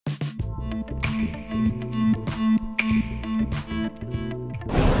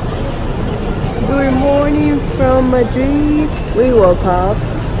Good morning from Madrid. We woke up.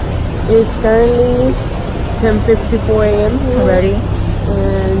 It's currently 10:54 a.m. already,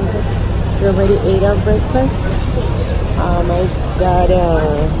 and we already ate our breakfast. I got I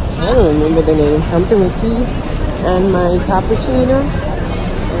don't remember the name, something with cheese, and my cappuccino.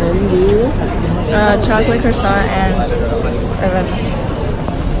 And you? chocolate croissant and 11.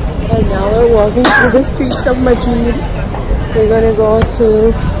 And now we're walking through the streets of Madrid. We're gonna go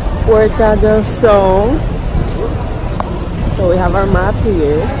to Puerta del Sol. So we have our map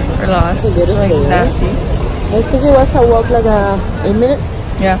here. We're lost. It's like nasty. I think it was a walk like a 8-minute.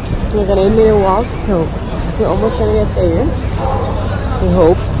 Yeah. Like an 8-minute walk, so we're almost gonna get there. We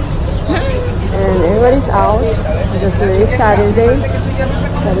hope. And everybody's out because it is Saturday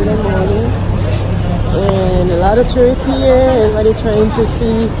morning. And a lot of tourists here. Everybody trying to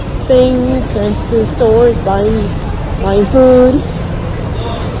see things, trying to see stores, buying food.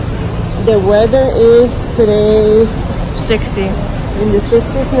 The weather is today 60. in the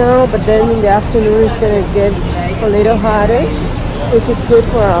 60s now, but then in the afternoon it's gonna get a little hotter, which is good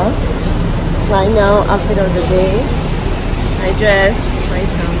for us. Right now, outfit of the day, my dress, my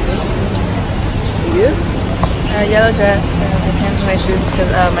sandals. You? Yellow dress, and I can't my shoes because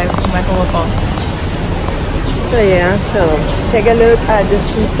my phone will fall. So yeah, so take a look at the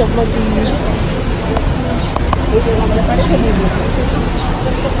streets of Madrid.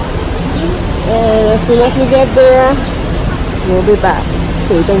 And as soon as we get there, we'll be back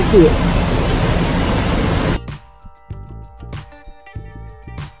so you can see it.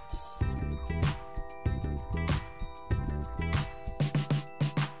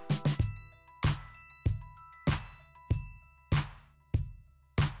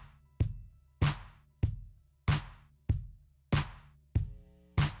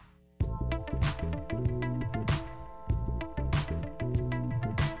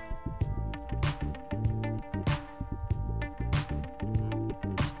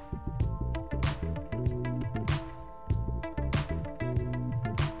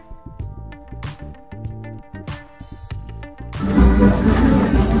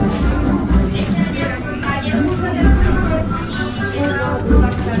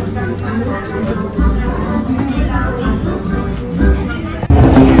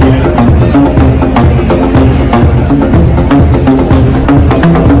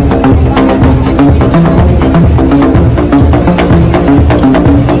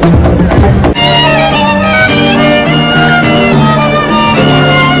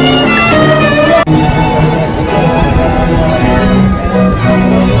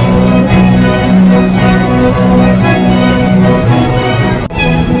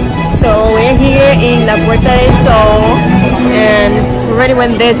 In La Puerta del Sol, and we already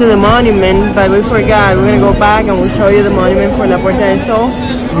went there to the monument, but we forgot. We're gonna go back and we'll show you the monument for La Puerta del Sol.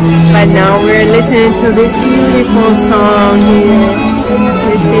 But now we're listening to this beautiful song here,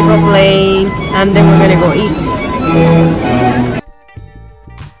 these people playing, and then we're gonna go eat.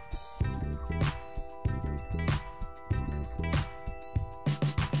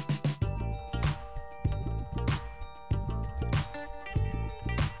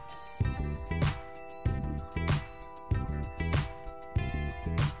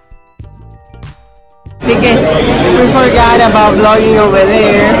 We forgot about vlogging over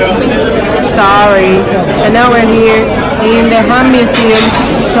there. Sorry. And now we're here in the ham museum.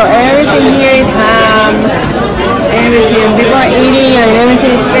 So everything here is ham. Everything. People are eating and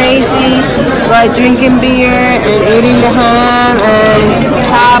everything is crazy. We're drinking beer and eating the ham and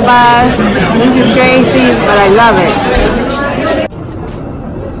tapas. This is crazy, but I love it.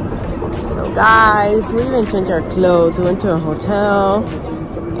 So guys, we even changed our clothes. We went to a hotel.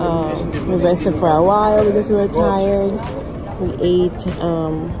 We rested for a while because we were tired. We ate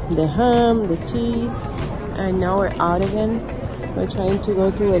the ham, the cheese, and now we're out again. We're trying to go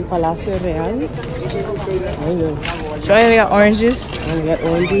to El Palacio Real. So we got orange juice. And we got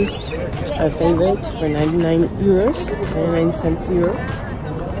orange juice, our favorite, for 99 euros, 99 cents euro.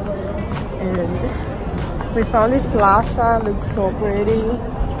 And we found this plaza, looks so pretty.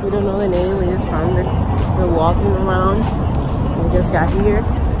 We don't know the name, we just found it. We're walking around. We just got here.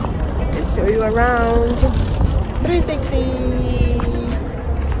 Let's show you around. 360.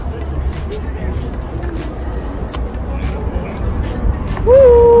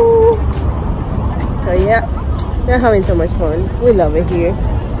 Woo! So yeah, we're having so much fun. We love it here.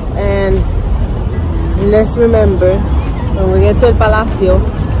 And let's remember, when we get to El Palacio,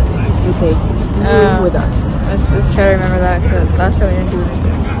 we take you with us. Let's try to remember that, because last time we didn't do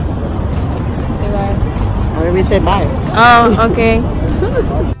anything. Say bye. Or we say bye. Oh, okay.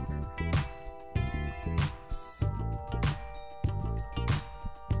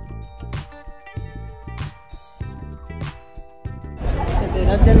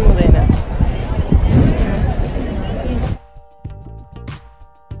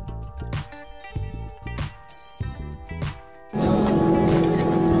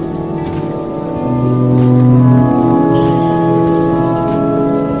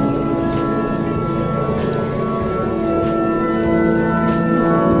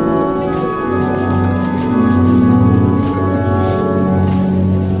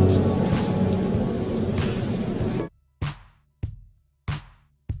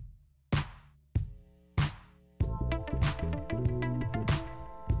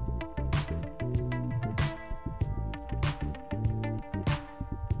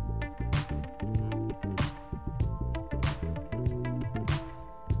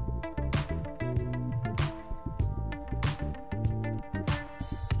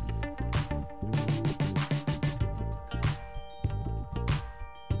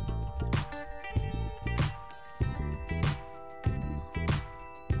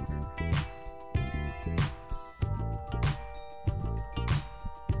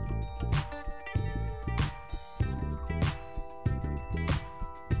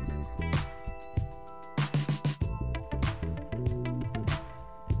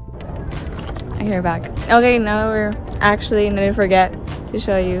 Here, back. Okay, now we're actually, and I didn't forget to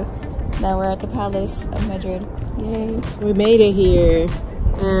show you that we're at the Palace of Madrid. Yay. We made it here,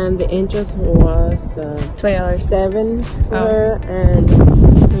 and the entrance was $20. 7 for her and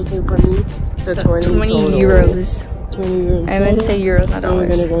 13 for me. So 20 euros. 20 euros. I meant to say euros, not and we're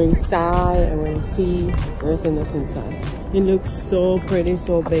dollars. gonna go inside and we're gonna see everything that's inside. It looks so pretty,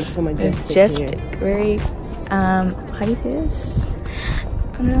 so big for my It's just here. very, how do you say this?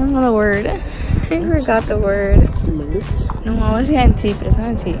 I don't know the word. I forgot the word. Humongous. No, I want to say antique, but it's not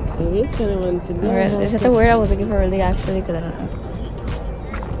antique. It is kind of wanted. Is that the word I was looking for really actually? Because I don't know.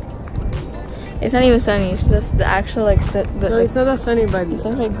 It's not even sunny. It's just the actual like the No, it's not that sunny, but it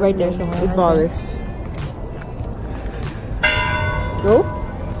sounds like right there somewhere. it right bothers. Go?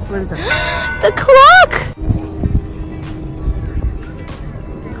 What is that? The clock!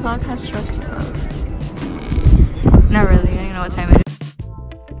 The clock has struck 12. Not really. I don't even know what time it is.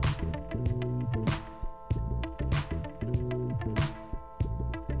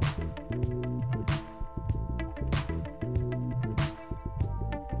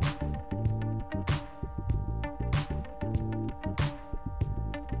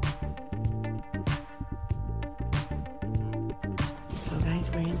 So guys,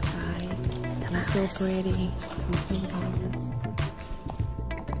 we're inside. It's so pretty.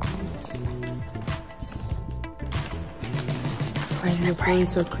 And the plane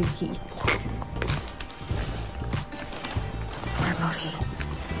is so creaky. We're moving.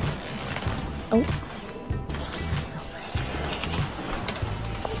 Oh.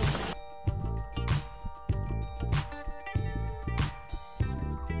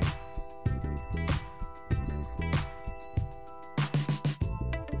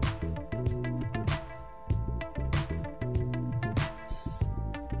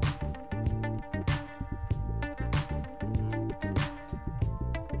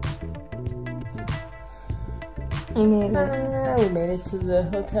 I made it. We made it to the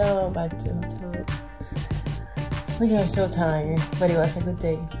hotel, back to the hotel. We are so tired, but it was a good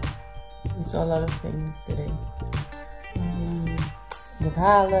day. We saw a lot of things today. The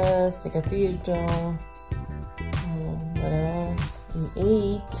palace, the cathedral, what else? We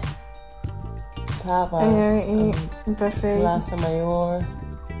ate tapas, buffet. Plaza Mayor.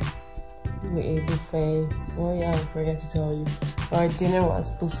 We ate buffet. Oh yeah, I forgot to tell you. Our dinner was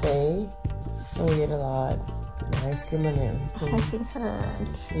buffet. And we ate a lot. Ice cream and everything. My feet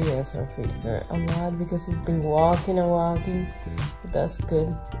hurt. Yes, our feet hurt a lot because we've been walking and walking. But that's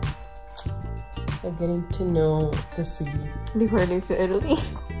good. We're getting to know the city. Before I leave to Italy.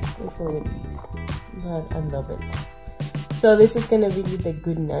 Before we leave. But I love it. So this is gonna be the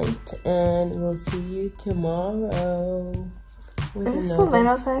good night, and we'll see you tomorrow. Is it still light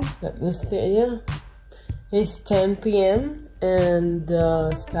outside? Yeah. It's 10 p.m. and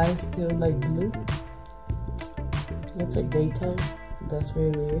the sky is still like blue. Looks like daytime. That's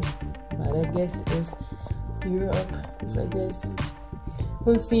very weird. But I guess it's Europe. It's like this.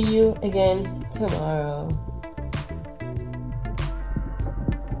 We'll see you again tomorrow.